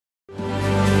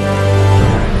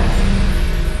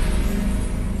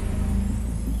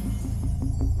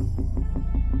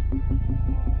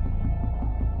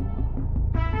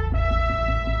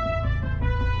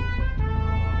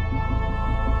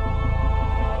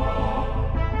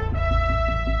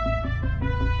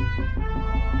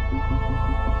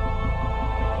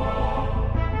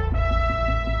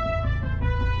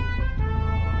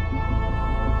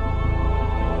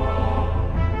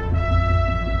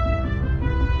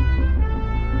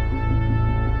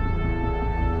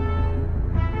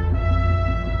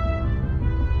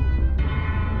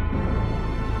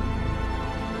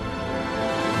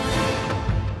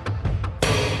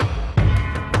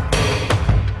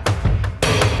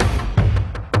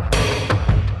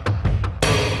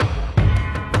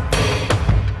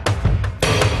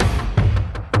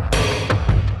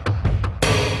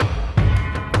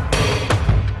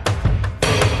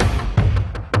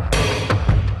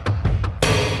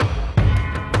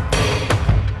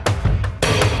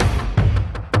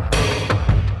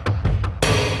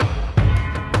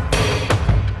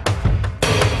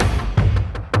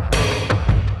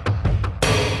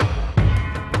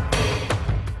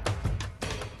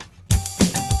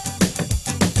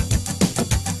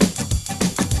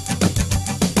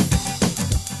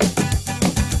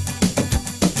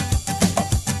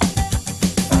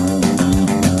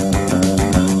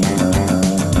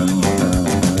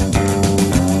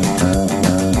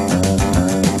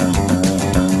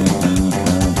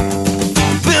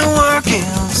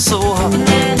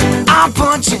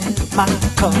my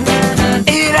car.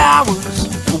 8 hours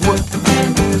for what?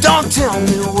 Don't tell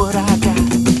me what I got.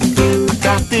 I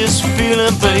got this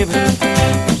feeling, baby,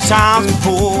 time's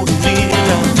holding me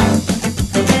down.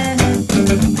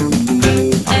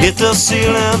 I hit the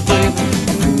ceiling, baby,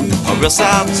 or else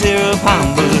I'll tear up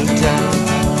Hamburg down.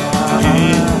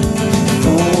 Yeah.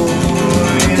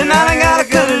 Tonight I gotta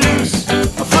cut it loose,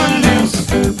 foot loose,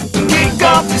 kick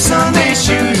off your Sunday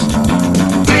shoes.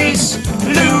 Please,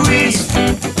 Louise,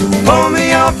 pull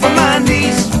me off of my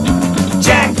knees.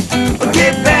 Jack,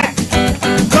 get back,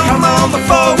 come on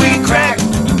before we crack.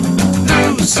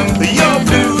 Loose your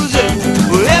blues,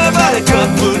 well, everybody cut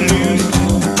foot loose.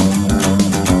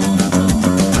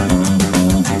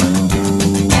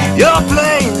 You're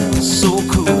playing so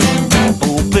cool,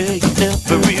 obey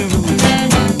every rule.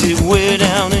 Deep way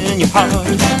down in your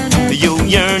heart, you're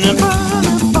yearning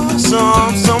for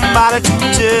somebody to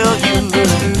tell you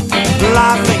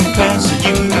life ain't passing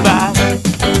you by.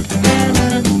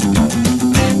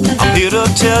 I'm here to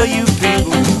tell you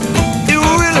people, you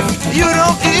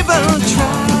don't even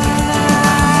try.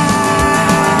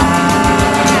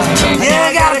 Yeah,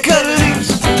 I gotta cut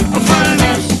loose, foot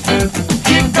loose,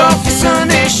 kick off your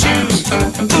Sunday shoes.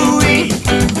 Ooh-wee,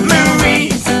 Marie,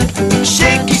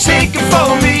 shake it for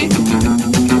me.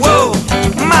 Whoa,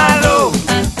 Milo,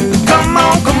 come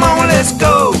on, let's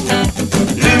go.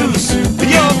 Loose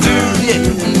your blues, yeah,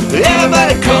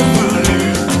 everybody come loose.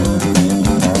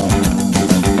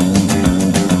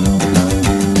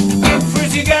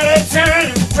 First you gotta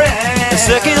turn it right.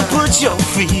 Second, put your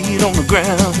feet on the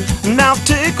ground. Now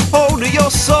take hold of your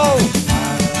soul.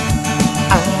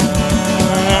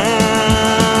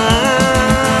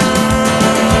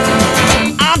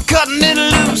 I'm cutting it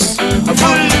loose,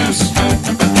 foot loose,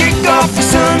 kick off your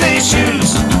Sunday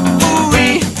shoes.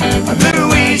 Ooh-wee,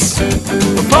 Louise,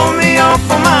 pull me off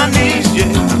on my knees,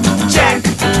 yeah. Jack,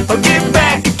 get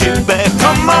back,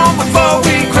 come on before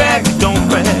we crack. Don't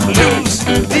crack loose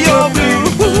your blue,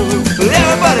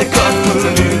 everybody cut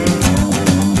loose.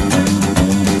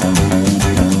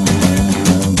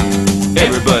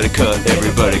 Everybody cut,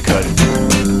 everybody cut,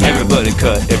 everybody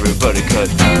cut, everybody cut,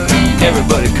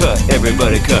 everybody cut,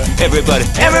 everybody cut,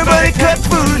 everybody cut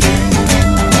food.